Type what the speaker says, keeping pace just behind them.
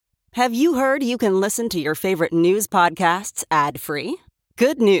Have you heard you can listen to your favorite news podcasts ad-free?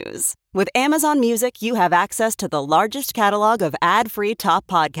 Good news! With Amazon Music, you have access to the largest catalog of ad-free top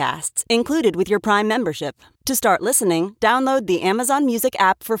podcasts included with your Prime membership. To start listening, download the Amazon Music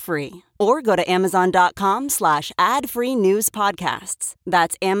app for free or go to amazon.com/ad-free news podcasts.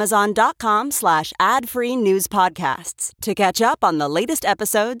 That's amazon.com/ad-free news podcasts to catch up on the latest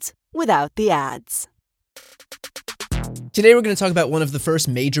episodes without the ads. Today we're going to talk about one of the first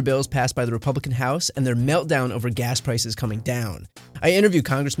major bills passed by the Republican House and their meltdown over gas prices coming down. I interviewed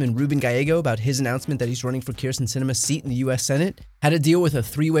Congressman Ruben Gallego about his announcement that he's running for Kyrsten Sinema's seat in the U.S. Senate, how to deal with a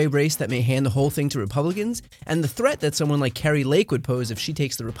three-way race that may hand the whole thing to Republicans, and the threat that someone like Kari Lake would pose if she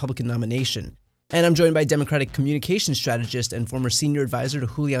takes the Republican nomination. And I'm joined by Democratic communications strategist and former senior advisor to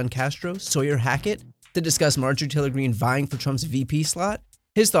Julian Castro, Sawyer Hackett, to discuss Marjorie Taylor Greene vying for Trump's VP slot,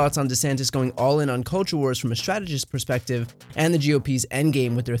 his thoughts on DeSantis going all in on culture wars from a strategist perspective, and the GOP's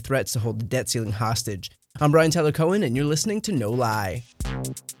endgame with their threats to hold the debt ceiling hostage. I'm Brian Tyler Cohen, and you're listening to No Lie.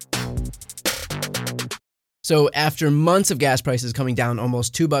 So after months of gas prices coming down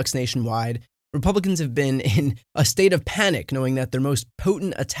almost $2 nationwide, Republicans have been in a state of panic knowing that their most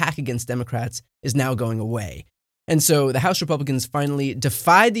potent attack against Democrats is now going away. And so the House Republicans finally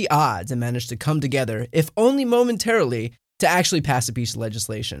defied the odds and managed to come together, if only momentarily, to actually pass a piece of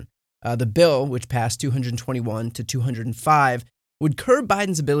legislation. The bill, which passed 221 to 205, would curb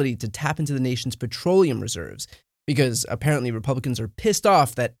Biden's ability to tap into the nation's petroleum reserves, because apparently Republicans are pissed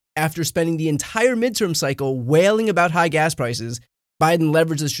off that after spending the entire midterm cycle wailing about high gas prices, Biden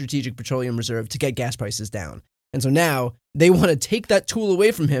leveraged the Strategic Petroleum Reserve to get gas prices down. And so now they want to take that tool away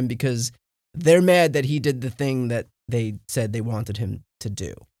from him because they're mad that he did the thing that they said they wanted him to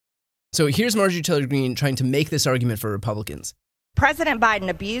do. So here's Marjorie Taylor Greene trying to make this argument for Republicans. President Biden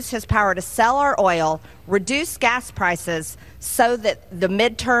abused his power to sell our oil, reduce gas prices so that the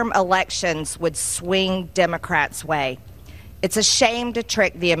midterm elections would swing Democrats' way. It's a shame to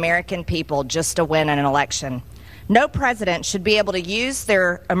trick the American people just to win an election. No president should be able to use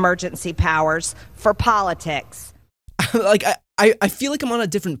their emergency powers for politics. I feel like I'm on a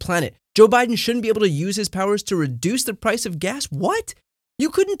different planet. Joe Biden shouldn't be able to use his powers to reduce the price of gas? What? You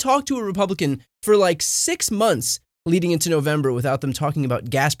couldn't talk to a Republican for like 6 months leading into November without them talking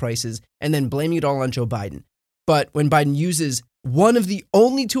about gas prices and then blaming it all on Joe Biden. But when Biden uses one of the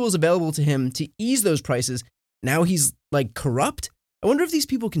only tools available to him to ease those prices, now he's like corrupt? I wonder if these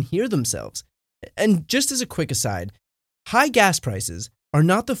people can hear themselves. And just as a quick aside, high gas prices are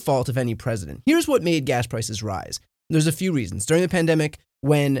not the fault of any president. Here's what made gas prices rise. There's a few reasons. During the pandemic,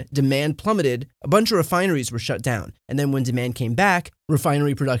 when demand plummeted, a bunch of refineries were shut down. And then when demand came back,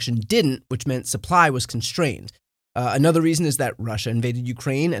 refinery production didn't, which meant supply was constrained. Another reason is that Russia invaded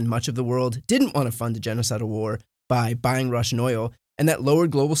Ukraine and much of the world didn't want to fund a genocidal war by buying Russian oil, and that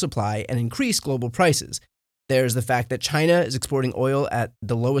lowered global supply and increased global prices. There's the fact that China is exporting oil at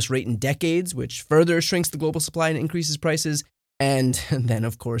the lowest rate in decades, which further shrinks the global supply and increases prices. And then,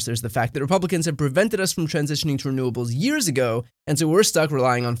 of course, there's the fact that Republicans have prevented us from transitioning to renewables years ago, and so we're stuck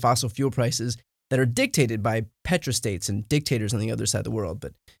relying on fossil fuel prices that are dictated by petrostates and dictators on the other side of the world.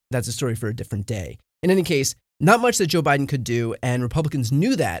 But that's a story for a different day. In any case, not much that Joe Biden could do, and Republicans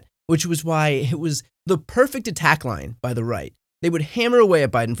knew that, which was why it was the perfect attack line by the right. They would hammer away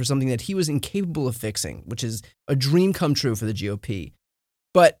at Biden for something that he was incapable of fixing, which is a dream come true for the GOP.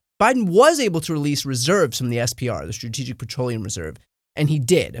 But Biden was able to release reserves from the SPR, the Strategic Petroleum Reserve, and he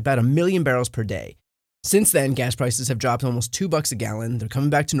did, about 1 million barrels per day. Since then, gas prices have dropped almost $2 a gallon. They're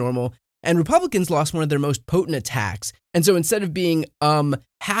coming back to normal, and Republicans lost one of their most potent attacks. And so instead of being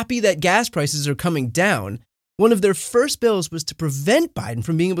happy that gas prices are coming down, one of their first bills was to prevent Biden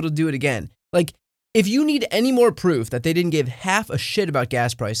from being able to do it again. Like, if you need any more proof that they didn't give half a shit about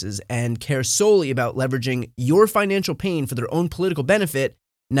gas prices and care solely about leveraging your financial pain for their own political benefit,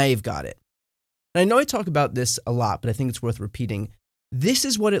 now you've got it. And I know I talk about this a lot, but I think it's worth repeating. This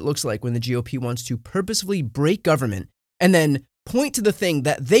is what it looks like when the GOP wants to purposefully break government and then point to the thing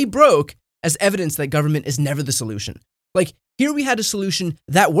that they broke as evidence that government is never the solution. Like, here we had a solution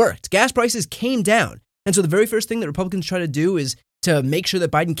that worked. Gas prices came down. And so the very first thing that Republicans try to do is to make sure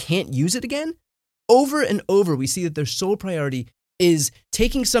that Biden can't use it again. Over and over, we see that their sole priority is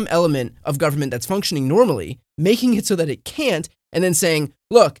taking some element of government that's functioning normally, making it so that it can't, and then saying,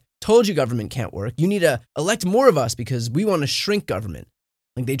 look, told you government can't work. You need to elect more of us because we want to shrink government.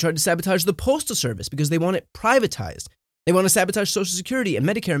 Like, they tried to sabotage the Postal Service because they want it privatized. They want to sabotage Social Security and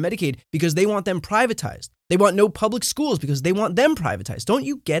Medicare and Medicaid because they want them privatized. They want no public schools because they want them privatized. Don't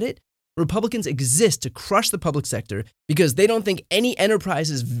you get it? Republicans exist to crush the public sector because they don't think any enterprise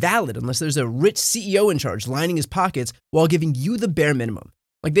is valid unless there's a rich CEO in charge lining his pockets while giving you the bare minimum.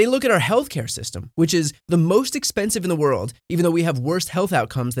 Like they look at our healthcare system, which is the most expensive in the world, even though we have worse health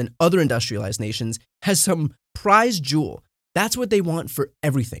outcomes than other industrialized nations, has some prized jewel. That's what they want for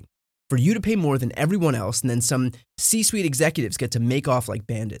everything. For you to pay more than everyone else, and then some C-suite executives get to make off like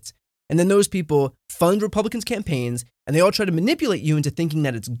bandits. And then those people fund Republicans' campaigns, and they all try to manipulate you into thinking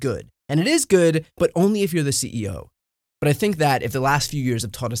that it's good. And it is good, but only if you're the CEO. But I think that if the last few years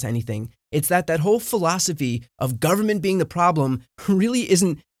have taught us anything, it's that whole philosophy of government being the problem really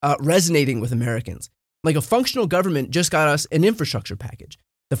isn't resonating with Americans. Like a functional government just got us an infrastructure package,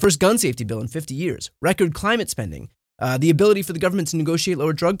 the first gun safety bill in 50 years, record climate spending, the ability for the government to negotiate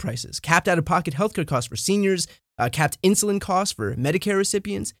lower drug prices, capped out-of-pocket healthcare costs for seniors, capped insulin costs for Medicare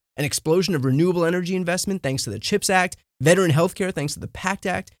recipients, an explosion of renewable energy investment thanks to the CHIPS Act, veteran healthcare thanks to the PACT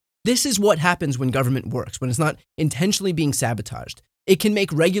Act. This is what happens when government works, when it's not intentionally being sabotaged. It can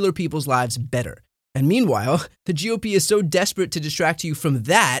make regular people's lives better. And meanwhile, the GOP is so desperate to distract you from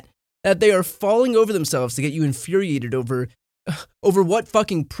that they are falling over themselves to get you infuriated over what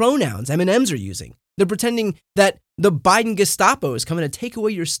fucking pronouns M&Ms are using. They're pretending that the Biden Gestapo is coming to take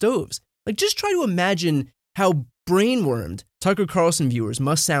away your stoves. Like, just try to imagine how brainwormed Tucker Carlson viewers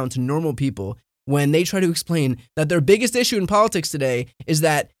must sound to normal people when they try to explain that their biggest issue in politics today is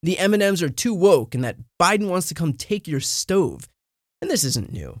that the M&Ms are too woke and that Biden wants to come take your stove. And this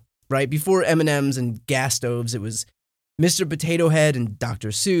isn't new, right? Before M&Ms and gas stoves, it was Mr. Potato Head and Dr.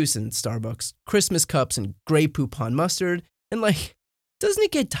 Seuss and Starbucks Christmas cups and Grey Poupon mustard. And like, doesn't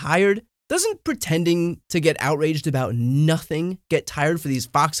it get tired? Doesn't pretending to get outraged about nothing get tired for these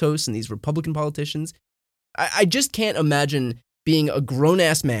Fox hosts and these Republican politicians? I just can't imagine being a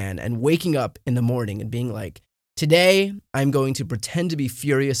grown-ass man and waking up in the morning and being like, today I'm going to pretend to be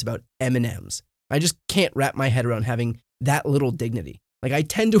furious about M&Ms. I just can't wrap my head around having that little dignity. Like I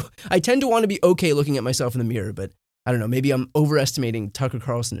tend to want to be okay looking at myself in the mirror, but I don't know, maybe I'm overestimating Tucker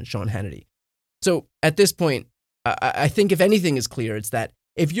Carlson and Sean Hannity. So at this point, I think if anything is clear, it's that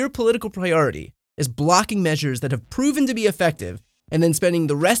if your political priority is blocking measures that have proven to be effective and then spending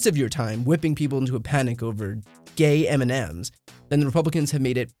the rest of your time whipping people into a panic over gay M&Ms, then the Republicans have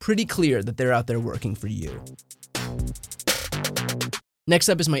made it pretty clear that they're out there working for you. Next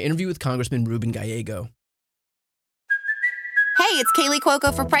up is my interview with Congressman Ruben Gallego. Hey, it's Kaylee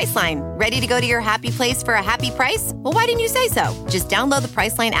Cuoco for Priceline. Ready to go to your happy place for a happy price? Well, why didn't you say so? Just download the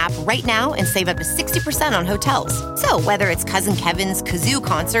Priceline app right now and save up to 60% on hotels. So whether it's Cousin Kevin's Kazoo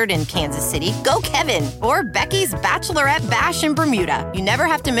Concert in Kansas City, go Kevin, or Becky's Bachelorette Bash in Bermuda, you never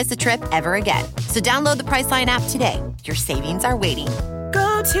have to miss a trip ever again. So download the Priceline app today. Your savings are waiting.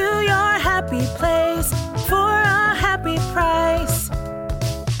 Go to your happy place for a happy price.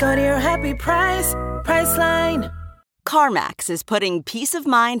 Go to your happy price, Priceline. CarMax is putting peace of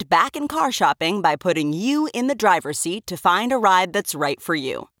mind back in car shopping by putting you in the driver's seat to find a ride that's right for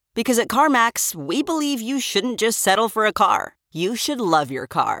you. Because at CarMax, we believe you shouldn't just settle for a car. You should love your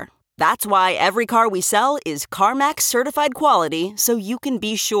car. That's why every car we sell is CarMax certified quality, so you can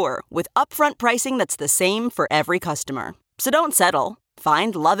be sure with upfront pricing that's the same for every customer. So don't settle.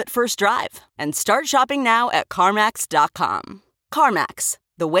 Find love at first drive and start shopping now at CarMax.com. CarMax,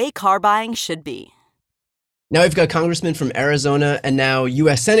 the way car buying should be. Now we've got Congressman from Arizona and now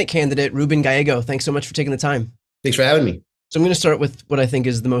U.S. Senate candidate Ruben Gallego. Thanks so much for taking the time. Thanks for having me. So I'm going to start with what I think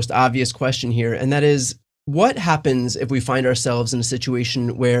is the most obvious question here, and that is, what happens if we find ourselves in a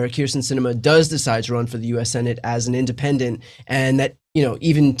situation where Kyrsten Sinema does decide to run for the U.S. Senate as an independent, and that, you know,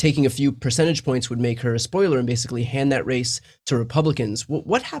 even taking a few percentage points would make her a spoiler and basically hand that race to Republicans?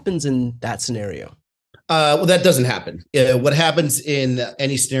 What happens in that scenario? Well, that doesn't happen. What happens in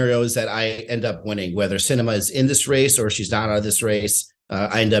any scenario is that I end up winning, whether Sinema is in this race or she's not out of this race.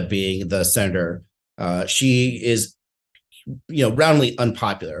 I end up being the senator. She is, roundly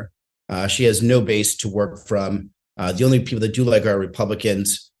unpopular. She has no base to work from. The only people that do like her are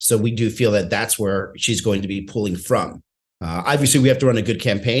Republicans. So we do feel that that's where she's going to be pulling from. Obviously, we have to run a good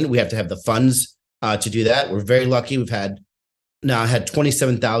campaign. We have to have the funds to do that. We're very lucky. We've had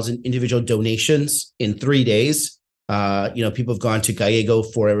 27,000 individual donations in 3 days. People have gone to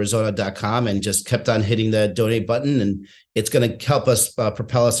gallegoforarizona.com and just kept on hitting the donate button, and it's going to help us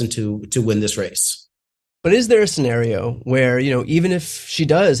propel us to win this race. But is there a scenario where, even if she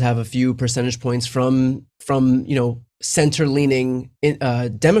does have a few percentage points from center-leaning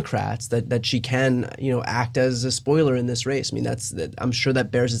Democrats, that she can, act as a spoiler in this race? I mean, I'm sure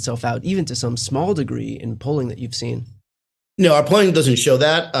that bears itself out even to some small degree in polling that you've seen. No, our polling doesn't show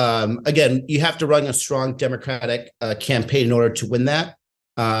that. Again, you have to run a strong Democratic campaign in order to win that.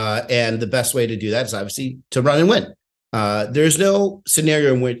 And the best way to do that is obviously to run and win. There's no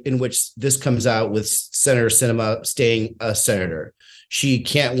scenario in which this comes out with Senator Sinema staying a senator. She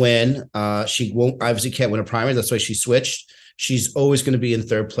can't win. She won't obviously can't win a primary. That's why she switched. She's always going to be in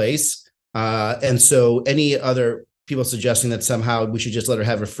third place. And so any other people suggesting that somehow we should just let her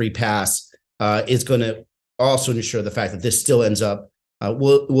have a free pass is going to also ensure the fact that this still ends up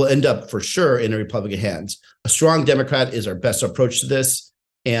will end up for sure in a Republican hands. A strong Democrat is our best approach to this.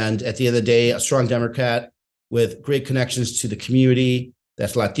 And at the end of the day, a strong Democrat with great connections to the community,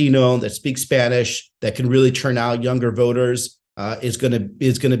 that's Latino, that speaks Spanish, that can really turn out younger voters, is going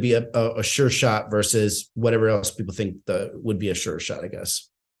to be a sure shot versus whatever else people think would be a sure shot, I guess.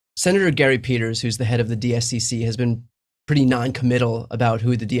 Senator Gary Peters, who's the head of the DSCC, has been pretty non-committal about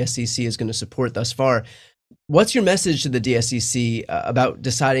who the DSCC is going to support thus far. What's your message to the DSCC about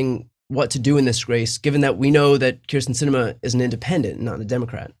deciding what to do in this race, given that we know that Kyrsten Sinema is an independent, not a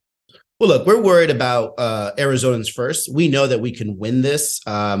Democrat? Well, look, we're worried about Arizonans first. We know that we can win this.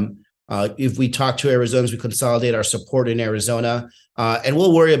 If we talk to Arizonans, we consolidate our support in Arizona, and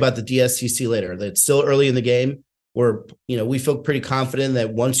we'll worry about the DSCC later. It's still early in the game. We feel pretty confident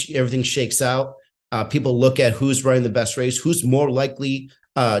that once everything shakes out, people look at who's running the best race, who's more likely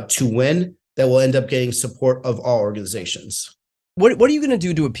to win, that will end up getting support of all organizations. What are you going to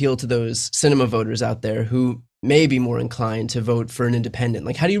do to appeal to those Sinema voters out there who may be more inclined to vote for an independent?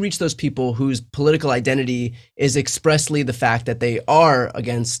 Like, how do you reach those people whose political identity is expressly the fact that they are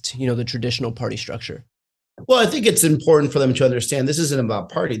against, the traditional party structure? Well, I think it's important for them to understand this isn't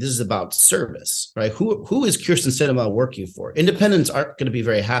about party. This is about service, right? Who is Kyrsten Sinema working for? Independents aren't going to be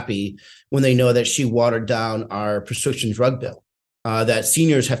very happy when they know that she watered down our prescription drug bill, that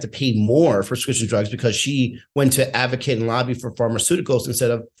seniors have to pay more for prescription drugs because she went to advocate and lobby for pharmaceuticals instead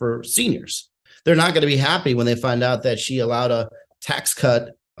of for seniors. They're not going to be happy when they find out that she allowed a tax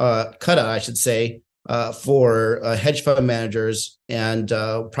cutout, I should say, for hedge fund managers and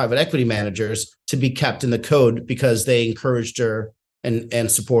private equity managers to be kept in the code because they encouraged her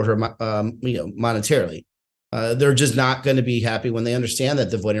and support her, monetarily. They're just not going to be happy when they understand that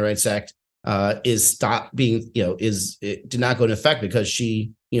the Voting Rights Act did not go into effect because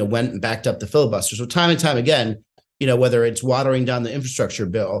she, went and backed up the filibuster. So time and time again, whether it's watering down the infrastructure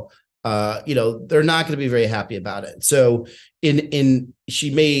bill, they're not going to be very happy about it. So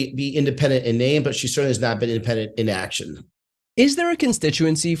she may be independent in name, but she certainly has not been independent in action. Is there a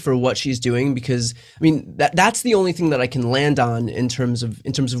constituency for what she's doing? Because that's the only thing that I can land on in terms of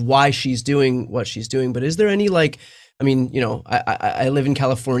why she's doing what she's doing. But is there any I live in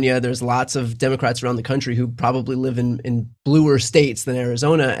California. There's lots of Democrats around the country who probably live in bluer states than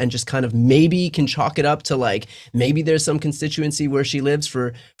Arizona, and just kind of maybe can chalk it up to maybe there's some constituency where she lives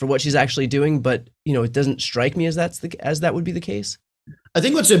for what she's actually doing. But it doesn't strike me as that would be the case. I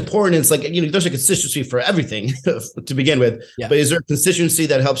think what's important is there's a constituency for everything to begin with, yeah. But is there a constituency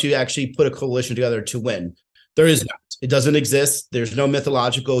that helps you actually put a coalition together to win? There is not. It doesn't exist. There's no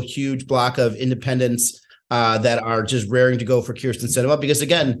mythological huge block of independents that are just raring to go for Kyrsten Sinema, because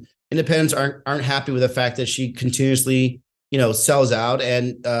again, independents aren't happy with the fact that she continuously, sells out,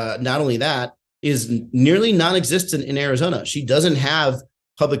 and not only that, is nearly non-existent in Arizona. She doesn't have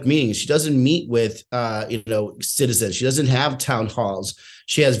public meetings. She doesn't meet with citizens. She doesn't have town halls.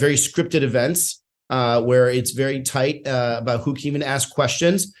 She has very scripted events where it's very tight about who can even ask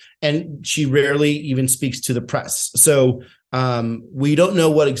questions, and she rarely even speaks to the press. So we don't know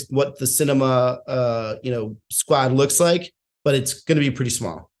what the Sinema squad looks like, but it's going to be pretty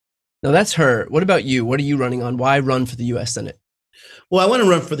small. Now that's her. What about you? What are you running on? Why run for the U.S. Senate? Well, I want to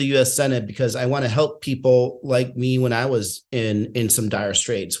run for the U.S. Senate because I want to help people like me when I was in some dire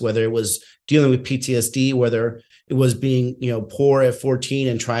straits, whether it was dealing with PTSD, whether it was being poor at 14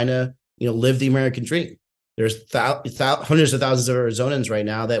 and trying to live the American dream. There's hundreds of thousands of Arizonans right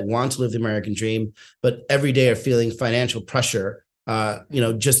now that want to live the American dream, but every day are feeling financial pressure,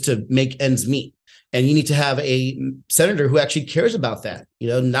 just to make ends meet. And you need to have a senator who actually cares about that,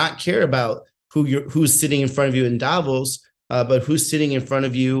 not care about who's sitting in front of you in Davos, but who's sitting in front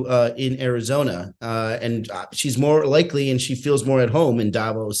of you in Arizona. And she's more likely, and she feels more at home in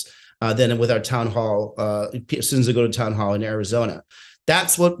Davos than with our town hall, students that go to town hall in Arizona.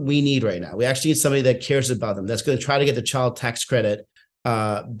 That's what we need right now. We actually need somebody that cares about them, that's going to try to get the child tax credit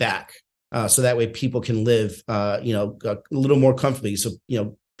back, so that way people can live, a little more comfortably. So,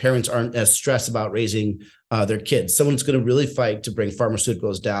 parents aren't as stressed about raising their kids. Someone's going to really fight to bring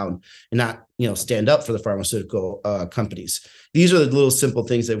pharmaceuticals down and not, stand up for the pharmaceutical companies. These are the little simple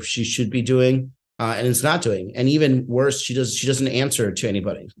things that she should be doing, and it's not doing. And even worse, she doesn't answer to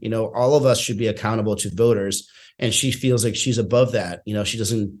anybody. All of us should be accountable to voters, and she feels like she's above that. She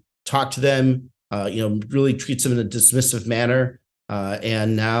doesn't talk to them, really treats them in a dismissive manner.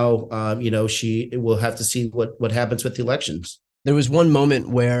 And now, she will have to see what happens with the elections. There was one moment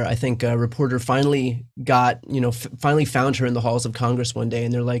where I think a reporter finally finally found her in the halls of Congress one day,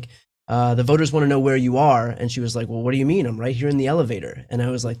 and they're like, the voters want to know where you are. And she was like, well, what do you mean? I'm right here in the elevator. And I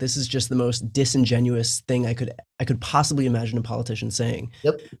was like, this is just the most disingenuous thing I could possibly imagine a politician saying.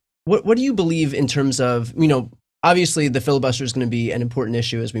 Yep. What do you believe in terms of, obviously the filibuster is going to be an important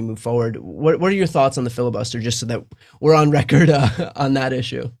issue as we move forward. What are your thoughts on the filibuster, just so that we're on record on that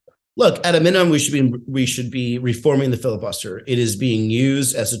issue? Look, at a minimum, we should be reforming the filibuster. It is being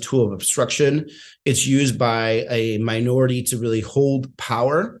used as a tool of obstruction. It's used by a minority to really hold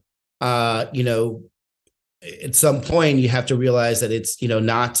power. At some point you have to realize that it's,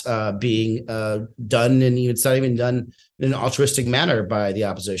 not being done, and it's not even done in an altruistic manner by the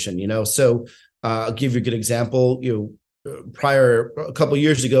opposition, So I'll give you a good example. Prior a couple of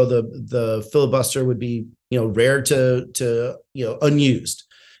years ago, the filibuster would be, rare to unused.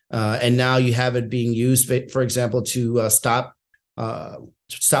 And now you have it being used, for example, to stop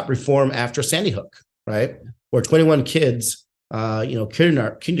reform after Sandy Hook, right? Where 21 kids,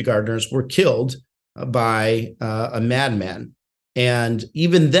 kindergartners were killed by a madman. And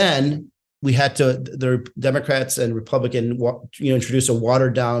even then, the Democrats and Republicans, introduced a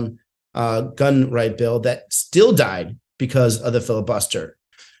watered down gun right bill that still died because of the filibuster.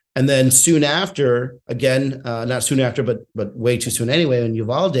 And then soon after, again, not soon after, but way too soon anyway, in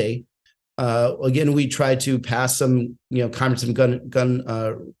Uvalde, again, we tried to pass some, comprehensive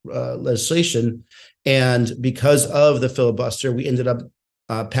gun legislation. And because of the filibuster, we ended up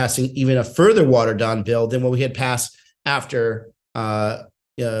passing even a further watered down bill than what we had passed after Sandy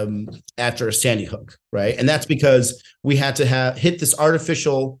Hook, right? And that's because we had to hit this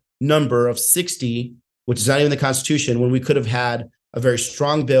artificial number of 60, which is not even the Constitution, when we could have had a very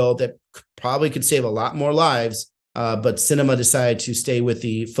strong bill that probably could save a lot more lives. But Sinema decided to stay with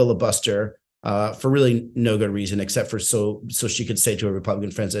the filibuster for really no good reason, except for so she could say to her Republican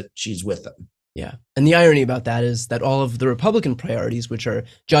friends that she's with them. Yeah. And the irony about that is that all of the Republican priorities, which are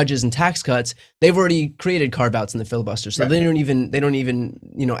judges and tax cuts, they've already created carve-outs in the filibuster. So right. they don't even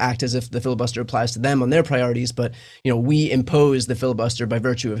act as if the filibuster applies to them on their priorities. But, we impose the filibuster by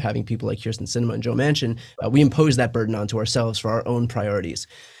virtue of having people like Kyrsten Sinema and Joe Manchin. We impose that burden onto ourselves for our own priorities.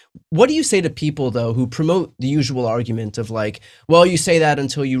 What do you say to people, though, who promote the usual argument of like, well, you say that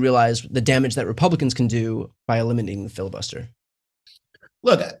until you realize the damage that Republicans can do by eliminating the filibuster?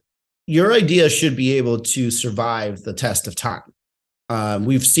 Look, your idea should be able to survive the test of time.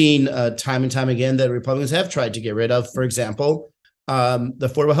 We've seen time and time again that Republicans have tried to get rid of, for example, the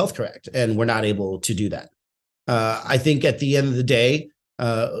Affordable Health Care Act, and we're not able to do that. I think at the end of the day,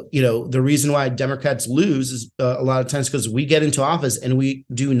 the reason why Democrats lose is a lot of times because we get into office and we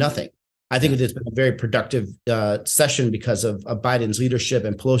do nothing. I think it's been a very productive session because of Biden's leadership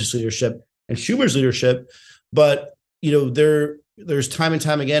and Pelosi's leadership and Schumer's leadership. But, there's time and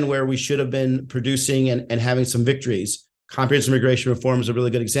time again where we should have been producing and having some victories. Comprehensive immigration reform is a really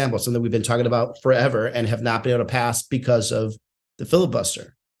good example, something we've been talking about forever and have not been able to pass because of the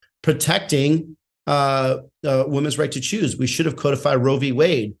filibuster. Protecting women's right to choose. We should have codified Roe v.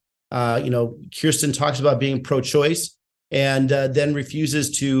 Wade. Kyrsten talks about being pro-choice and then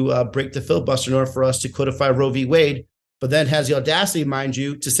refuses to break the filibuster in order for us to codify Roe v. Wade, but then has the audacity, mind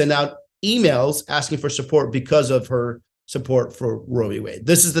you, to send out emails asking for support because of her support for Roe v. Wade.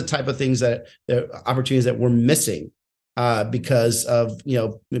 This is the type of things the opportunities that we're missing because of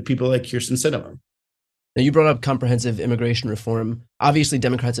people like Kyrsten Sinema. Now, you brought up comprehensive immigration reform. Obviously,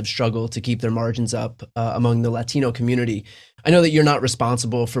 Democrats have struggled to keep their margins up among the Latino community. I know that you're not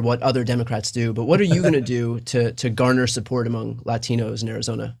responsible for what other Democrats do, but what are you going to do to garner support among Latinos in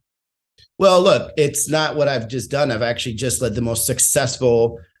Arizona? Well, look, it's not what I've just done. I've actually just led the most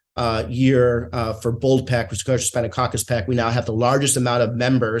successful year for Bold PAC, which is the Hispanic Caucus PAC. We now have the largest amount of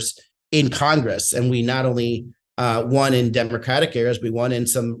members in Congress, and we not only won in Democratic areas, we won in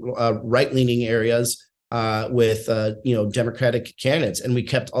some right-leaning areas with Democratic candidates, and we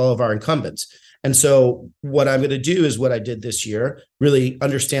kept all of our incumbents. And so what I'm going to do is what I did this year, really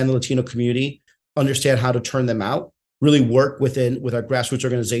understand the Latino community, understand how to turn them out, really work with our grassroots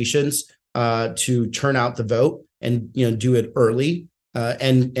organizations to turn out the vote and do it early.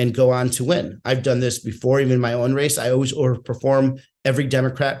 And go on to win. I've done this before, even in my own race. I always overperform every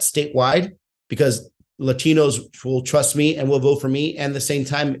Democrat statewide because Latinos will trust me and will vote for me. And at the same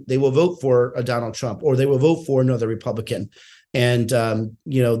time, they will vote for a Donald Trump or they will vote for another Republican. And,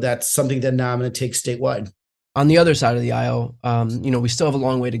 that's something that now I'm going to take statewide. On the other side of the aisle, we still have a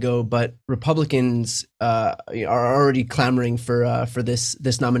long way to go, but Republicans are already clamoring for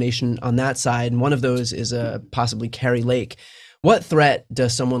this nomination on that side. And one of those is possibly Kari Lake. What threat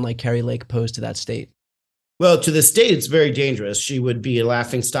does someone like Kari Lake pose to that state? Well, to the state, it's very dangerous. She would be a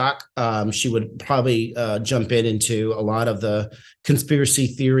laughingstock. She would probably jump into a lot of the conspiracy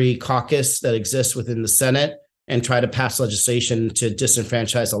theory caucus that exists within the Senate and try to pass legislation to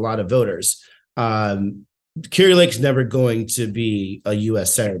disenfranchise a lot of voters. Kari Lake's never going to be a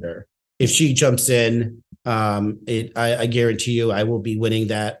U.S. senator. If she jumps in, I guarantee you, I will be winning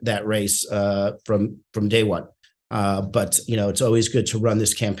that race from day one. But it's always good to run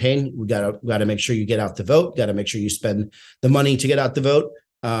this campaign. We got to make sure you get out the vote. Got to make sure you spend the money to get out the vote.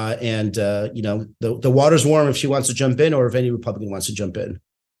 The water's warm if she wants to jump in, or if any Republican wants to jump in.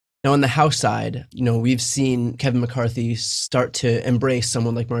 Now, on the House side, we've seen Kevin McCarthy start to embrace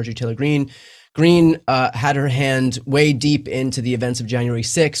someone like Marjorie Taylor Greene. Greene had her hand way deep into the events of January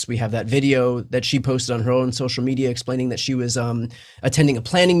 6th. We have that video that she posted on her own social media explaining that she was attending a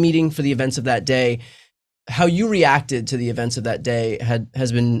planning meeting for the events of that day. How you reacted to the events of that day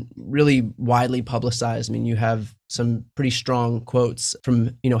has been really widely publicized. I mean, you have some pretty strong quotes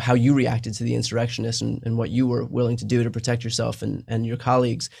from, how you reacted to the insurrectionists and what you were willing to do to protect yourself and your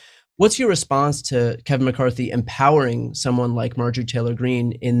colleagues. What's your response to Kevin McCarthy empowering someone like Marjorie Taylor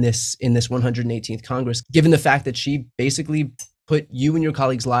Greene in this 118th Congress, given the fact that she basically put you and your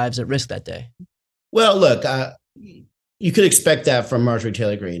colleagues' lives at risk that day? Well, look, you could expect that from Marjorie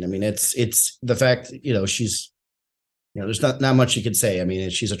Taylor Greene. I mean, it's the fact, she's, there's not much you could say. I mean,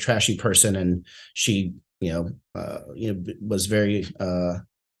 she's a trashy person, and she, was very, I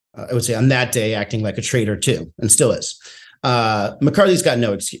would say on that day acting like a traitor too, and still is. McCarthy's got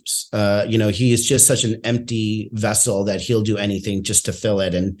no excuse. He is just such an empty vessel that he'll do anything just to fill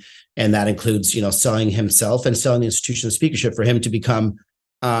it. And that includes, selling himself and selling the institution of speakership for him to become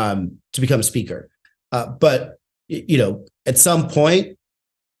speaker. But at some point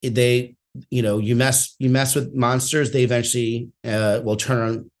you mess with monsters, they eventually will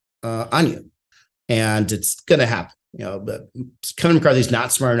turn on you, and it's going to happen. But Kevin McCarthy's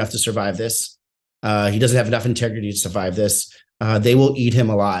not smart enough to survive this. He doesn't have enough integrity to survive this. They will eat him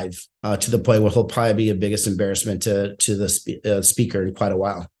alive to the point where he'll probably be a biggest embarrassment to the speaker in quite a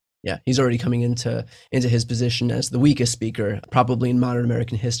while. Yeah, he's already coming into his position as the weakest speaker, probably in modern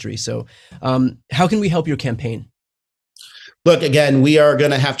American history. So how can we help your campaign? Look, again, we are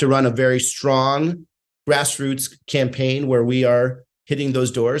going to have to run a very strong grassroots campaign where we are hitting those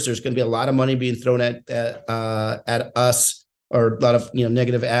doors. There's going to be a lot of money being thrown at us, or a lot of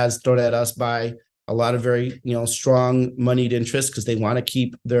negative ads thrown at us by a lot of very strong moneyed interests, because they want to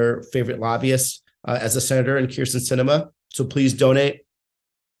keep their favorite lobbyist as a senator in Kyrsten Sinema. So please donate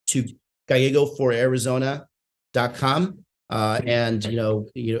to GallegoForArizona.com. And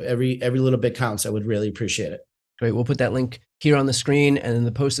every little bit counts. I would really appreciate it. Great. We'll put that link here on the screen and in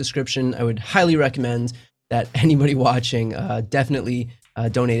the post description. I would highly recommend that anybody watching definitely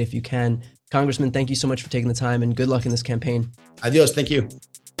donate if you can. Congressman, thank you so much for taking the time, and good luck in this campaign. Adios. Thank you.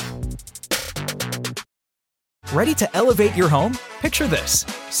 Ready to elevate your home? Picture this: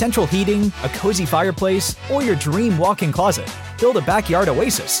 central heating, a cozy fireplace, or your dream walk-in closet. Build a backyard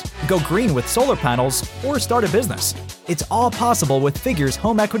oasis, go green with solar panels, or start a business. It's all possible with Figure's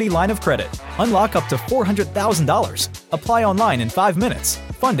home equity line of credit. Unlock up to $400,000. Apply online in 5 minutes.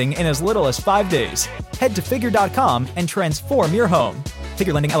 Funding in as little as 5 days. Head to Figure.com and transform your home.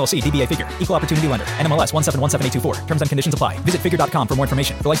 Figure Lending LLC, DBA Figure, Equal Opportunity Lender, NMLS 1717824. Terms and conditions apply. Visit Figure.com for more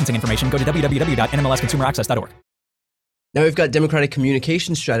information. For licensing information, go to www.nmlsconsumeraccess.org. Now we've got Democratic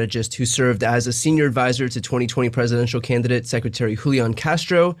communications strategist who served as a senior advisor to 2020 presidential candidate Secretary Julian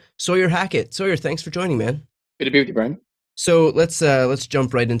Castro, Sawyer Hackett. Sawyer, thanks for joining, man. Good to be with you, Brian. So let's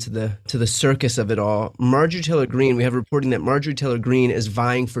jump right into the circus of it all. Marjorie Taylor Greene, we have reporting that Marjorie Taylor Greene is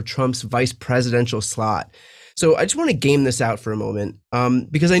vying for Trump's vice presidential slot. So I just want to game this out for a moment,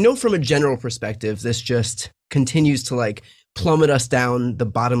 because I know from a general perspective, this just continues to plummet us down the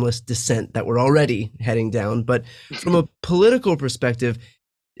bottomless descent that we're already heading down. But from a political perspective,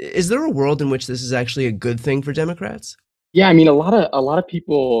 is there a world in which this is actually a good thing for Democrats? Yeah, I mean, a lot of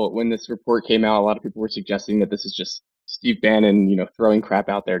people, when this report came out, a lot of people were suggesting that this is just Steve Bannon, throwing crap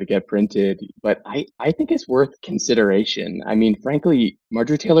out there to get printed. But I think it's worth consideration. I mean, frankly,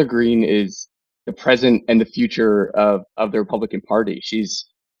 Marjorie Taylor Greene is the present and the future of the Republican Party. She's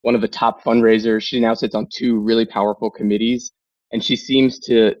one of the top fundraisers. She now sits on 2 really powerful committees, and she seems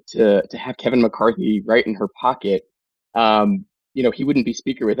to have Kevin McCarthy right in her pocket. He wouldn't be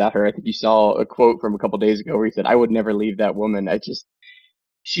speaker without her. I think you saw a quote from a couple of days ago where he said, "I would never leave that woman."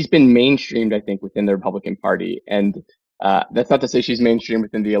 She's been mainstreamed, I think, within the Republican Party. And that's not to say she's mainstream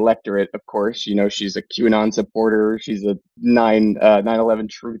within the electorate, of course. She's a QAnon supporter. She's a 9/11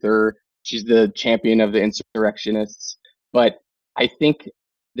 truther. She's the champion of the insurrectionists. But I think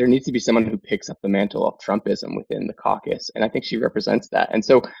there needs to be someone who picks up the mantle of Trumpism within the caucus. And I think she represents that. And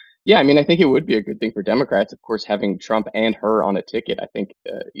so, yeah, I mean, I think it would be a good thing for Democrats. Of course, having Trump and her on a ticket, I think,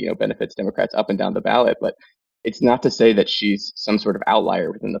 benefits Democrats up and down the ballot. But it's not to say that she's some sort of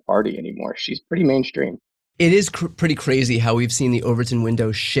outlier within the party anymore. She's pretty mainstream. It is pretty crazy how we've seen the Overton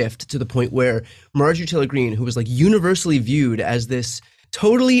window shift to the point where Marjorie Taylor Greene, who was like universally viewed as this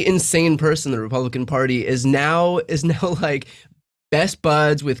totally insane person in the Republican Party, is now like best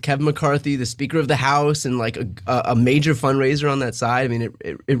buds with Kevin McCarthy, the Speaker of the House, and like a major fundraiser on that side. I mean,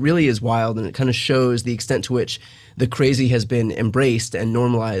 it really is wild, and it kind of shows the extent to which the crazy has been embraced and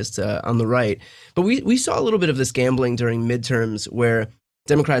normalized on the right. But we saw a little bit of this gambling during midterms where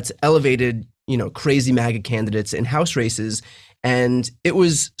Democrats elevated, crazy MAGA candidates in House races, and it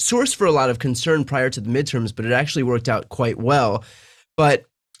was source for a lot of concern prior to the midterms, but it actually worked out quite well. But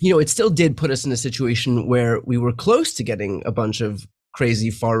it still did put us in a situation where we were close to getting a bunch of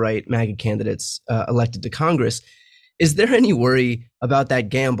crazy far-right MAGA candidates elected to Congress. Is there any worry about that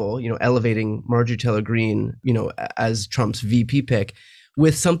gamble, elevating Marjorie Taylor Greene, as Trump's VP pick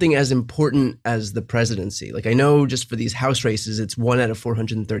with something as important as the presidency? Like, I know just for these House races, it's 1 out of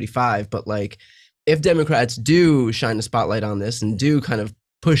 435, but like, if Democrats do shine a spotlight on this and do kind of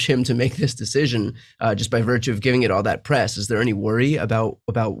push him to make this decision just by virtue of giving it all that press, is there any worry about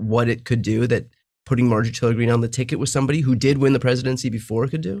what it could do that putting Marjorie Taylor Greene on the ticket with somebody who did win the presidency before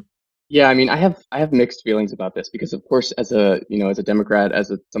could do? Yeah, I mean, I have mixed feelings about this because, of course, as a Democrat,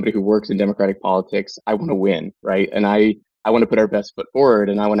 somebody who works in Democratic politics, I want to win, right? And I want to put our best foot forward,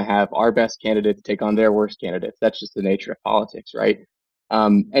 and I want to have our best candidates take on their worst candidates. That's just the nature of politics, right?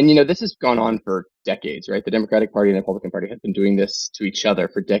 This has gone on for decades, right? The Democratic Party and the Republican Party have been doing this to each other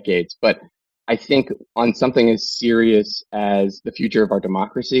for decades. But I think on something as serious as the future of our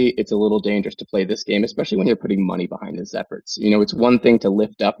democracy, it's a little dangerous to play this game, especially when you're putting money behind these efforts. It's one thing to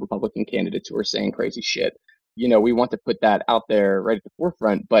lift up Republican candidates who are saying crazy shit. We want to put that out there right at the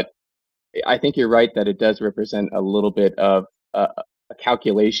forefront. But I think you're right that it does represent a little bit of a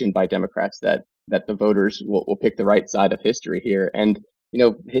calculation by Democrats that the voters will pick the right side of history here. And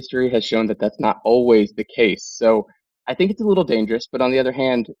history has shown that that's not always the case. So I think it's a little dangerous. But on the other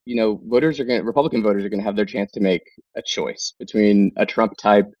hand, Republican voters are going to have their chance to make a choice between a Trump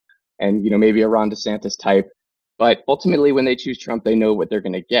type and, maybe a Ron DeSantis type. But ultimately, when they choose Trump, they know what they're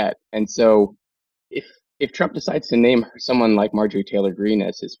going to get. And so if Trump decides to name someone like Marjorie Taylor Greene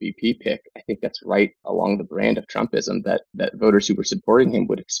as his VP pick, I think that's right along the brand of Trumpism that voters who were supporting him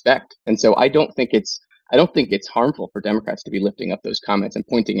would expect. And so I don't think it's harmful for Democrats to be lifting up those comments and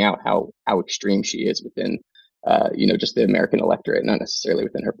pointing out how extreme she is within, just the American electorate, not necessarily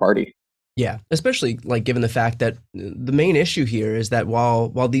within her party. Yeah, especially like given the fact that the main issue here is that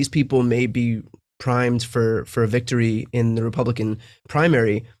while these people may be primed for a victory in the Republican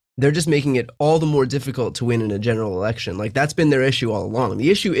primary, they're just making it all the more difficult to win in a general election. Like, that's been their issue all along. The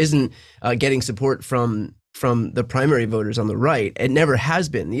issue isn't getting support from the primary voters on the right. It never has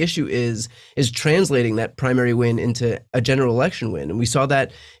been. The issue is translating that primary win into a general election win. And we saw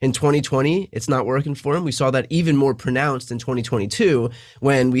that in 2020. It's not working for them. We saw that even more pronounced in 2022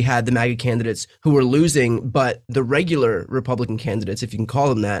 when we had the MAGA candidates who were losing, but the regular Republican candidates, if you can call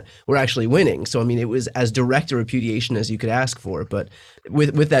them that, were actually winning. So, I mean, it was as direct a repudiation as you could ask for. But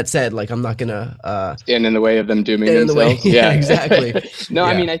with that said, like, I'm not going to stand in the way of them dooming themselves. Yeah, exactly. No,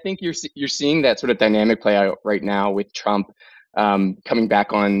 yeah. I mean, I think you're seeing that sort of dynamic play out right now with Trump coming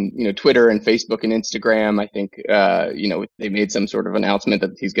back on Twitter and Facebook and Instagram. I think they made some sort of announcement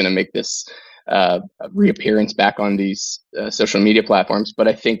that he's going to make this reappearance back on these social media platforms. But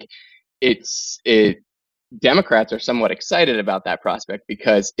I think Democrats are somewhat excited about that prospect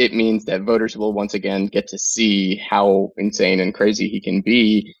because it means that voters will once again get to see how insane and crazy he can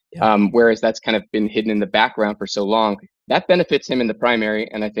be. Yeah. Whereas that's kind of been hidden in the background for so long. That benefits him in the primary.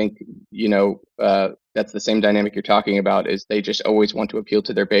 And I think, that's the same dynamic you're talking about, is they just always want to appeal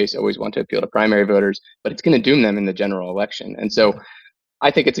to their base, always want to appeal to primary voters, but it's going to doom them in the general election. And so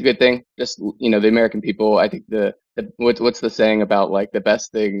I think it's a good thing. Just, the American people, I think what's the saying about like the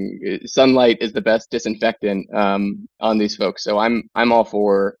best thing, sunlight is the best disinfectant on these folks. So I'm all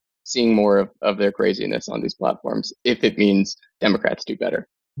for seeing more of their craziness on these platforms if it means Democrats do better.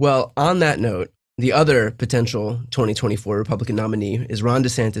 Well, on that note, the other potential 2024 Republican nominee is Ron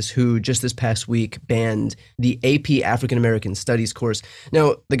DeSantis, who just this past week banned the AP African American Studies course.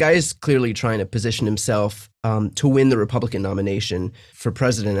 Now, the guy is clearly trying to position himself to win the Republican nomination for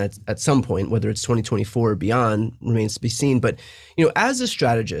president at some point, whether it's 2024 or beyond remains to be seen. But, as a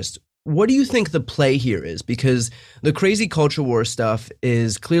strategist, What do you think the play here is? Because the crazy culture war stuff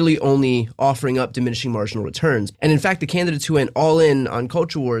is clearly only offering up diminishing marginal returns. And in fact, the candidates who went all in on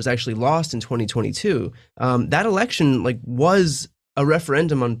culture wars actually lost in 2022. That election was a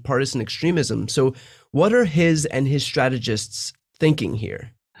referendum on partisan extremism. So what are his and his strategists thinking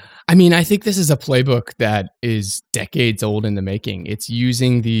here? I mean, I think this is a playbook that is decades old in the making. It's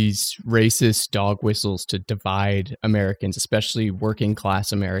using these racist dog whistles to divide Americans, especially working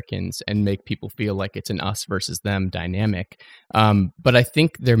class Americans, and make people feel like it's an us versus them dynamic. But I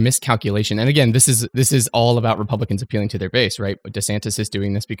think their miscalculation, and again, this is all about Republicans appealing to their base, right? DeSantis is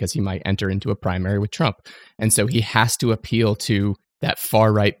doing this because he might enter into a primary with Trump. And so he has to appeal to that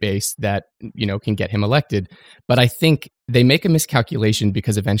far right base that, can get him elected. But I think they make a miscalculation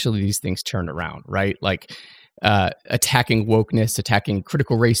because eventually these things turn around, right? Like attacking wokeness, attacking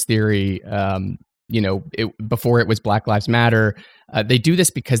critical race theory, before it was Black Lives Matter. They do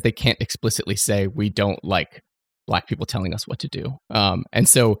this because they can't explicitly say we don't like Black people telling us what to do. And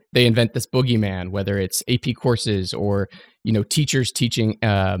so they invent this boogeyman, whether it's AP courses or, teachers teaching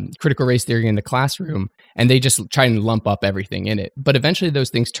critical race theory in the classroom, and they just try and lump up everything in it. But eventually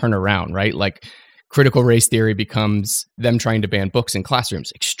those things turn around, right? Like critical race theory becomes them trying to ban books in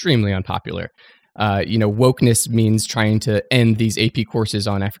classrooms, extremely unpopular. Wokeness means trying to end these AP courses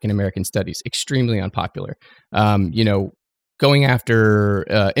on African American studies, extremely unpopular. Going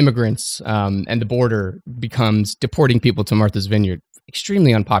after immigrants and the border becomes deporting people to Martha's Vineyard,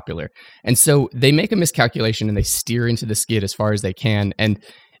 extremely unpopular. And so they make a miscalculation and they steer into the skid as far as they can. And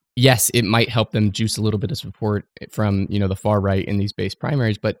yes, it might help them juice a little bit of support from, the far right in these base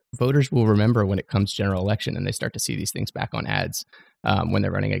primaries, but voters will remember when it comes general election and they start to see these things back on ads when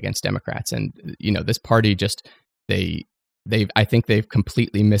they're running against Democrats. And, this party just, I think they've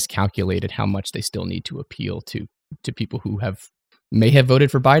completely miscalculated how much they still need to appeal to people who may have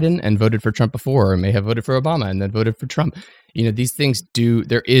voted for Biden and voted for Trump before, or may have voted for Obama and then voted for Trump. These things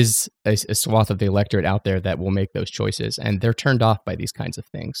there is a swath of the electorate out there that will make those choices, and they're turned off by these kinds of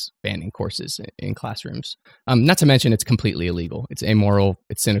things, banning courses in classrooms. Not to mention it's completely illegal. It's amoral,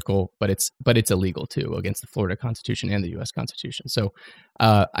 it's cynical, but it's illegal too, against the Florida Constitution and the US Constitution. So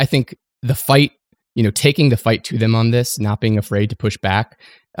I think the fight, taking the fight to them on this, not being afraid to push back,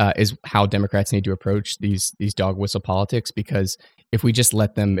 is how Democrats need to approach these dog whistle politics, because if we just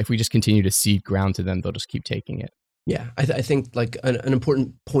continue to cede ground to them, they'll just keep taking it. Yeah, I think an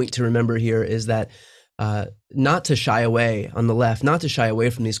important point to remember here is that not to shy away on the left, not to shy away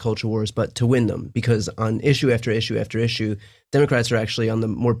from these culture wars, but to win them, because on issue after issue after issue, Democrats are actually on the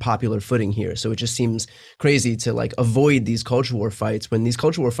more popular footing here. So it just seems crazy to avoid these culture war fights when these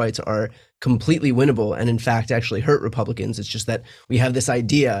culture war fights are completely winnable and in fact actually hurt Republicans. It's just that we have this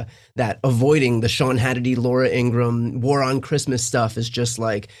idea that avoiding the Sean Hannity, Laura Ingraham, War on Christmas stuff is just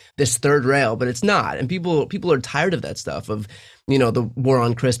this third rail, but it's not. And people are tired of that stuff, of the War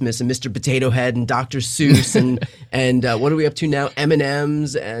on Christmas and Mr. Potato Head and Dr. Seuss and what are we up to now?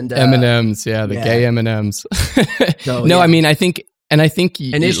 M&Ms and M&Ms, gay M&Ms. So, no, yeah. I mean, I think an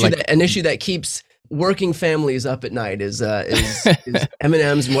issue that keeps working families up at night is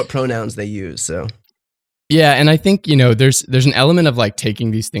M&Ms and what pronouns they use. So. Yeah, and I think, there's an element of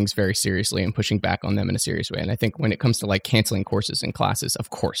taking these things very seriously and pushing back on them in a serious way. And I think when it comes to canceling courses and classes, of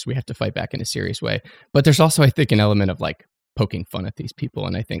course, we have to fight back in a serious way. But there's also, I think, an element of poking fun at these people.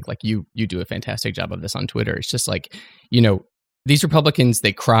 And I think you do a fantastic job of this on Twitter. It's just these Republicans,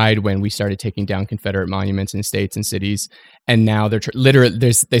 they cried when we started taking down Confederate monuments in states and cities. And now they're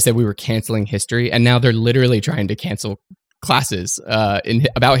they said we were canceling history. And now they're literally trying to cancel classes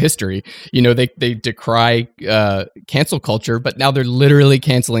about history. They decry cancel culture, but now they're literally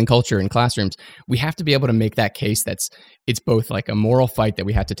canceling culture in classrooms. We have to be able to make that case it's both a moral fight that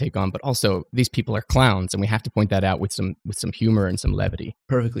we have to take on, but also these people are clowns, and we have to point that out with some humor and some levity.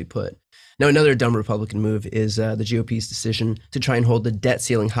 Perfectly put. Now, another dumb Republican move is the GOP's decision to try and hold the debt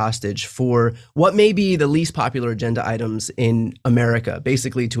ceiling hostage for what may be the least popular agenda items in America,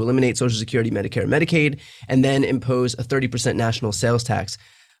 basically to eliminate Social Security, Medicare, and Medicaid, and then impose a 30% national sales tax.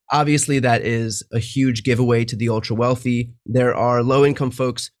 Obviously, that is a huge giveaway to the ultra wealthy. There are low-income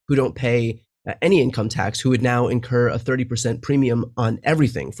folks who don't pay any income tax who would now incur a 30% premium on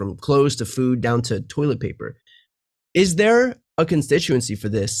everything from clothes to food down to toilet paper. Is there a constituency for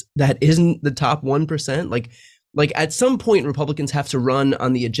this that isn't the top 1%? At some point, Republicans have to run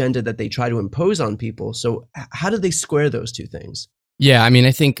on the agenda that they try to impose on people. So how do they square those two things? Yeah, I mean,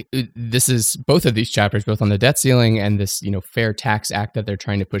 I think this is both of these chapters, both on the debt ceiling and this, Fair Tax Act that they're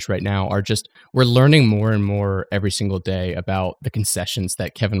trying to push right now, are just, we're learning more and more every single day about the concessions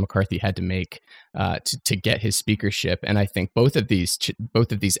that Kevin McCarthy had to make to get his speakership. And I think both of these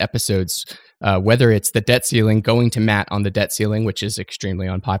episodes, whether it's the debt ceiling, going to Matt on the debt ceiling, which is extremely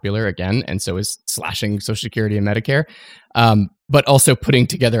unpopular again, and so is slashing Social Security and Medicare, but also putting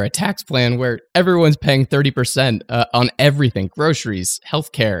together a tax plan where everyone's paying 30% on everything: groceries,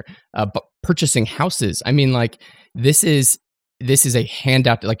 healthcare, purchasing houses. I mean, like, this is a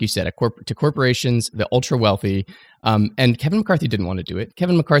handout, like you said, to corporations, the ultra wealthy. And Kevin McCarthy didn't want to do it.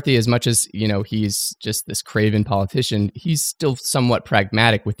 Kevin McCarthy, as much as, you know, he's just this craven politician, he's still somewhat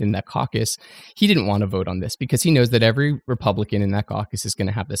pragmatic within that caucus. He didn't want to vote on this because he knows that every Republican in that caucus is going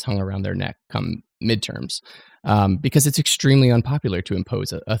to have this hung around their neck come midterms, because it's extremely unpopular to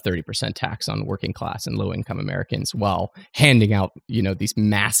impose a 30% tax on working class and low income Americans while handing out, you know, these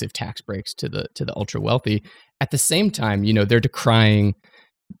massive tax breaks to the ultra wealthy. At the same time, you know, they're decrying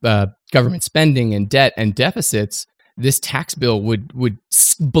government spending and debt and deficits. This tax bill would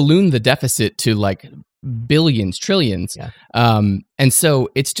balloon the deficit to like billions, trillions. Yeah. And so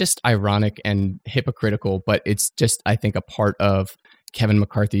it's just ironic and hypocritical, but it's just, I think, a part of Kevin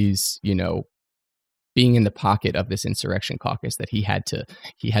McCarthy's, you know, being in the pocket of this insurrection caucus that he had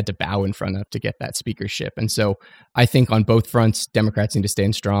to bow in front of to get that speakership. And so I think on both fronts, Democrats need to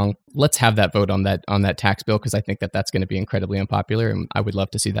stand strong. Let's have that vote on that tax bill, because I think that's going to be incredibly unpopular, and I would love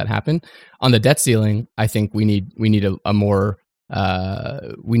to see that happen. On the debt ceiling, I think we need a more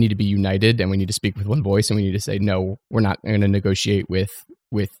we need to be united, and we need to speak with one voice, and we need to say, no, we're not going to negotiate with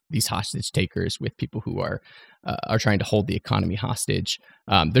these hostage takers, with people who are trying to hold the economy hostage.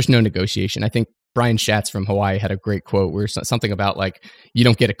 There's no negotiation. I think Brian Schatz from Hawaii had a great quote where something about, like, you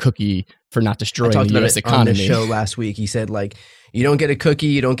don't get a cookie for not destroying the U.S. economy. On the show last week, he said, like, you don't get a cookie,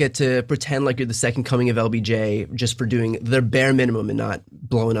 you don't get to pretend like you're the second coming of LBJ just for doing their bare minimum and not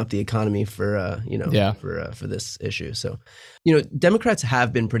blowing up the economy for for this issue. So, you know, Democrats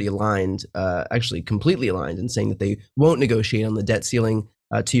have been pretty aligned, actually completely aligned, in saying that they won't negotiate on the debt ceiling.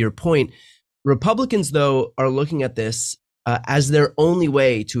 To your point, Republicans, though, are looking at this as their only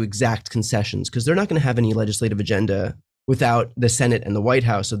way to exact concessions, because they're not going to have any legislative agenda without the Senate and the White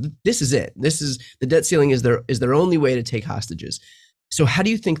House. So this is it. This is the debt ceiling is their only way to take hostages. So how do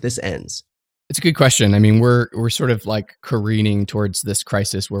you think this ends? It's a good question. I mean, we're sort of like careening towards this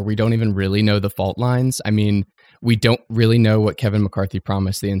crisis where we don't even really know the fault lines. I mean, we don't really know what Kevin McCarthy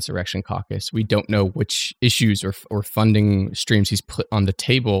promised the Insurrection Caucus. We don't know which issues or funding streams he's put on the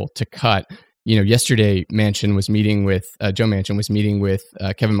table to cut. You know, yesterday, Joe Manchin was meeting with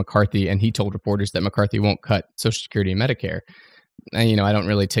Kevin McCarthy, and he told reporters that McCarthy won't cut Social Security and Medicare. And, you know, I don't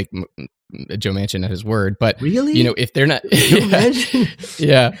really take Joe Manchin at his word, but really, you know, if they're not,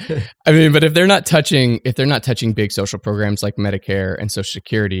 yeah, I mean, but if they're not touching big social programs like Medicare and Social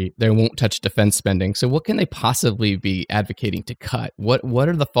Security, they won't touch defense spending. So what can they possibly be advocating to cut? What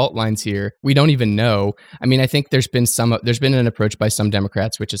are the fault lines here? We don't even know. I mean, I think there's been an approach by some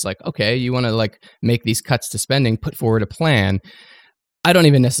Democrats, which is like, okay, you want to like make these cuts to spending, put forward a plan. I don't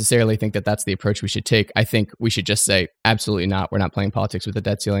even necessarily think that that's the approach we should take. I think we should just say, absolutely not. We're not playing politics with the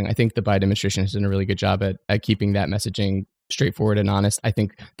debt ceiling. I think the Biden administration has done a really good job at keeping that messaging straightforward and honest. I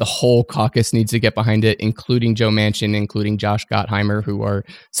think the whole caucus needs to get behind it, including Joe Manchin, including Josh Gottheimer, who are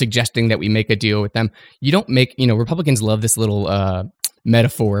suggesting that we make a deal with them. You don't make, you know, Republicans love this little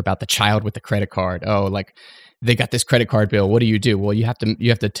metaphor about the child with the credit card. Oh, like, they got this credit card bill. What do? Well, you have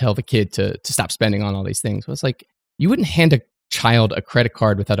to tell the kid to stop spending on all these things. Well, it's like, you wouldn't hand a child a credit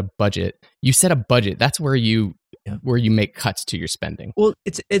card without a budget. You set a budget. That's where you make cuts to your spending. Well,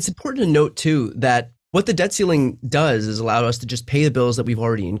 it's important to note too that what the debt ceiling does is allow us to just pay the bills that we've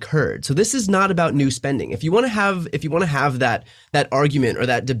already incurred. So this is not about new spending. If you want to have that argument or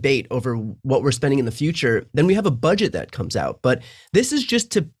that debate over what we're spending in the future, then we have a budget that comes out. But this is just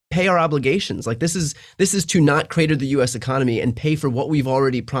to pay our obligations. Like, this is to not crater the U.S. economy and pay for what we've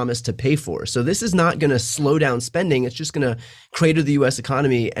already promised to pay for. So this is not going to slow down spending. It's just going to crater the U.S.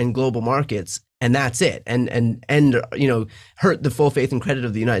 economy and global markets, and that's it. And you know, hurt the full faith and credit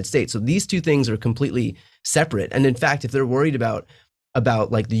of the United States. So these two things are completely separate. And in fact, if they're worried about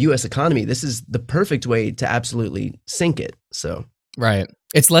like the U.S. economy, this is the perfect way to absolutely sink it. So right.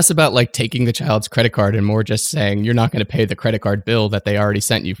 It's less about like taking the child's credit card and more just saying you're not going to pay the credit card bill that they already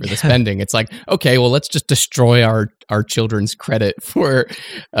sent you for the spending. It's like, okay, well, let's just destroy our children's credit for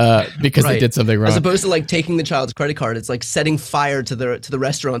because they did something wrong. As opposed to like taking the child's credit card, it's like setting fire to the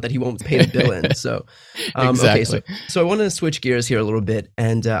restaurant that he won't pay the bill in. So exactly. Okay, so I want to switch gears here a little bit,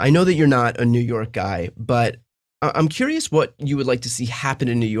 and I know that you're not a New York guy, but I'm curious what you would like to see happen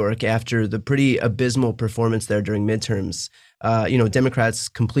in New York after the pretty abysmal performance there during midterms. You know, Democrats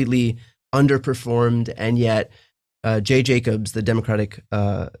completely underperformed, and yet Jay Jacobs, the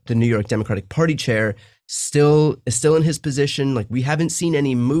New York Democratic Party chair, is still in his position. Like, we haven't seen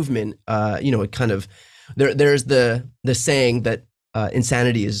any movement. It kind of there's the saying that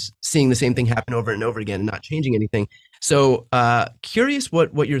insanity is seeing the same thing happen over and over again and not changing anything. So curious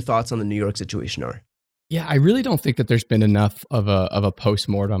what your thoughts on the New York situation are. Yeah, I really don't think that there's been enough of a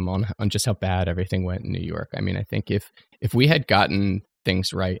postmortem on just how bad everything went in New York. I mean, I think if we had gotten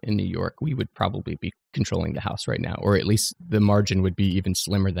things right in New York, we would probably be controlling the House right now, or at least the margin would be even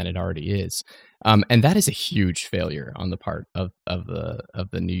slimmer than it already is. And that is a huge failure on the part of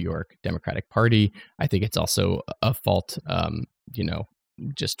the New York Democratic Party. I think it's also a fault,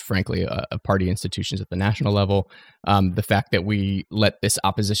 just frankly, a party institutions at the national level. The fact that we let this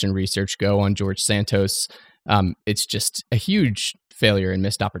opposition research go on George Santos, it's just a huge failure and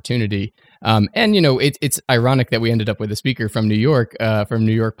missed opportunity. It's ironic that we ended up with a speaker from New York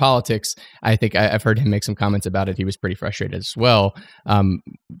politics. I think I've heard him make some comments about it. He was pretty frustrated as well.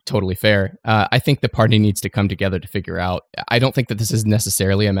 Totally fair. I think the party needs to come together to figure out. I don't think that this is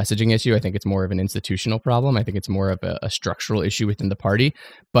necessarily a messaging issue. I think it's more of an institutional problem. I think it's more of a structural issue within the party.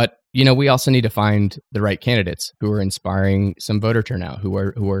 But we also need to find the right candidates who are inspiring some voter turnout, who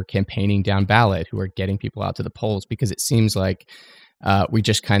are campaigning down ballot, who are getting people out to the polls, because it seems like we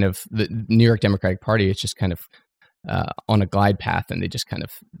just kind of, the New York Democratic Party is just kind of on a glide path, and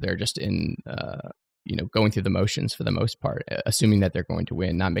they're just in, going through the motions for the most part, assuming that they're going to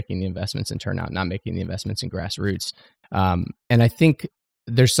win, not making the investments in turnout, not making the investments in grassroots. And I think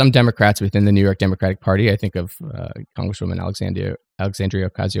there's some Democrats within the New York Democratic Party. I think of Congresswoman Alexandria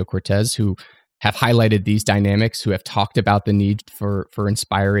Ocasio-Cortez, who have highlighted these dynamics, who have talked about the need for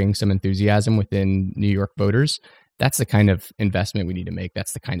inspiring some enthusiasm within New York voters. That's the kind of investment we need to make.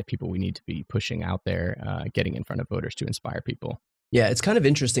 That's the kind of people we need to be pushing out there, getting in front of voters to inspire people. Yeah, it's kind of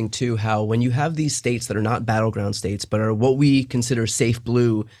interesting, too, how when you have these states that are not battleground states, but are what we consider safe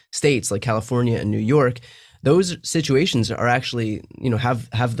blue states like California and New York, those situations are actually,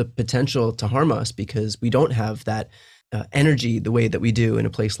 have the potential to harm us, because we don't have that energy the way that we do in a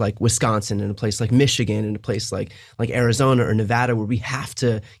place like Wisconsin, in a place like Michigan, in a place like Arizona or Nevada, where we have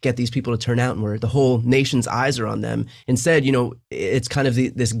to get these people to turn out and where the whole nation's eyes are on them. Instead, it's kind of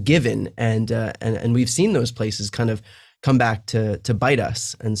this given, and we've seen those places kind of come back to bite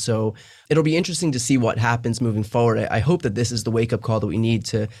us. And so it'll be interesting to see what happens moving forward. I hope that this is the wake-up call that we need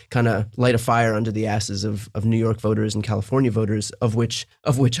to kind of light a fire under the asses of New York voters and California voters, of which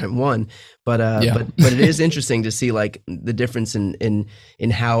I'm one. But it is interesting to see like the difference in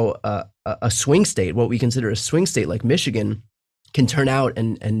how a swing state, what we consider a swing state like Michigan, can turn out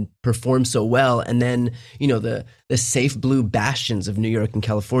and perform so well, and then the safe blue bastions of New York and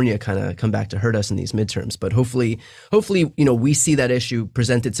California kind of come back to hurt us in these midterms. But hopefully we see that issue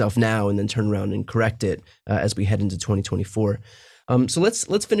present itself now and then turn around and correct it as we head into 2024. So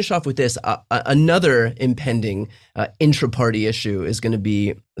let's finish off with this. Another impending intra-party issue is going to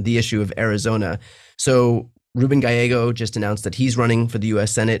be the issue of Arizona. So Ruben Gallego just announced that he's running for the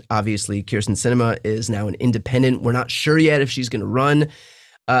U.S. Senate. Obviously, Kyrsten Sinema is now an independent. We're not sure yet if she's going to run.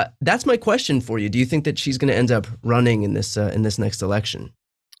 That's my question for you. Do you think that she's going to end up running in this next election?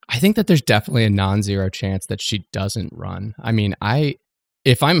 I think that there's definitely a non-zero chance that she doesn't run. I mean,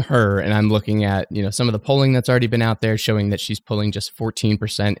 if I'm her and I'm looking at some of the polling that's already been out there showing that she's pulling just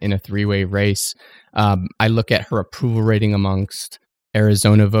 14% in a three-way race, I look at her approval rating amongst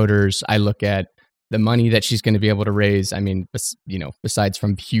Arizona voters. I look at the money that she's going to be able to raise. I mean, besides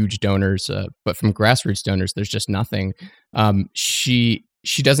from huge donors, but from grassroots donors, there's just nothing. She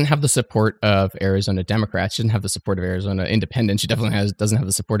doesn't have the support of Arizona Democrats. She doesn't have the support of Arizona Independents. She definitely doesn't have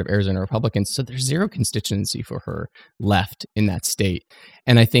the support of Arizona Republicans. So there's zero constituency for her left in that state.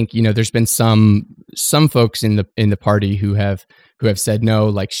 And I think there's been some folks in the party who have said no,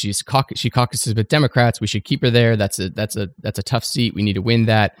 like she caucuses with Democrats. We should keep her there. That's a tough seat. We need to win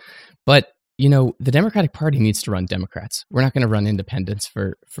that. But the Democratic Party needs to run Democrats. We're not going to run independents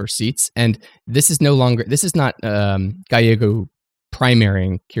for seats. And this is not Gallego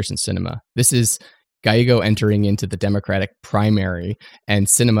primarying Kyrsten Sinema. This is Gallego entering into the Democratic primary, and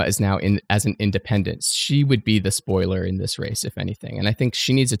Sinema is now as an independent. She would be the spoiler in this race, if anything. And I think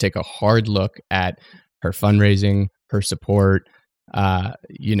she needs to take a hard look at her fundraising, her support, and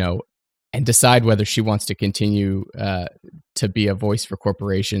decide whether she wants to continue to be a voice for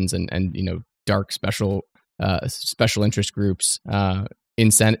corporations and dark special interest groups in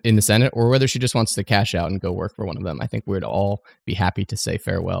the Senate, or whether she just wants to cash out and go work for one of them. I think we'd all be happy to say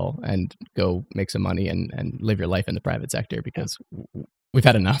farewell and go make some money and live your life in the private sector, because we've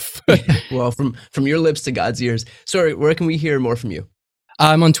had enough. Well, from your lips to God's ears. Sorry, where can we hear more from you?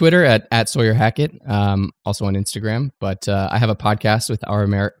 I'm on Twitter at Sawyer Hackett, also on Instagram. But I have a podcast with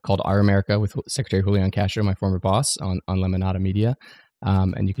called Our America with Secretary Julian Castro, my former boss, on Lemonada Media.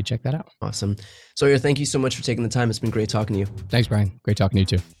 And you can check that out. Awesome. Sawyer, thank you so much for taking the time. It's been great talking to you. Thanks, Brian. Great talking to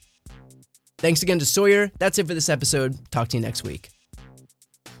you too. Thanks again to Sawyer. That's it for this episode. Talk to you next week.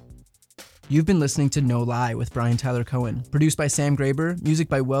 You've been listening to No Lie with Brian Tyler Cohen, produced by Sam Graber, music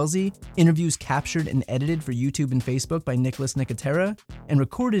by Wellesley, interviews captured and edited for YouTube and Facebook by Nicholas Nicotera, and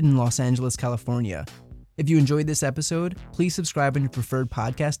recorded in Los Angeles, California. If you enjoyed this episode, please subscribe on your preferred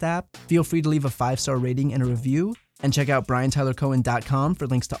podcast app, feel free to leave a 5-star rating and a review, and check out briantylercohen.com for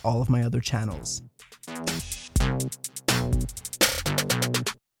links to all of my other channels.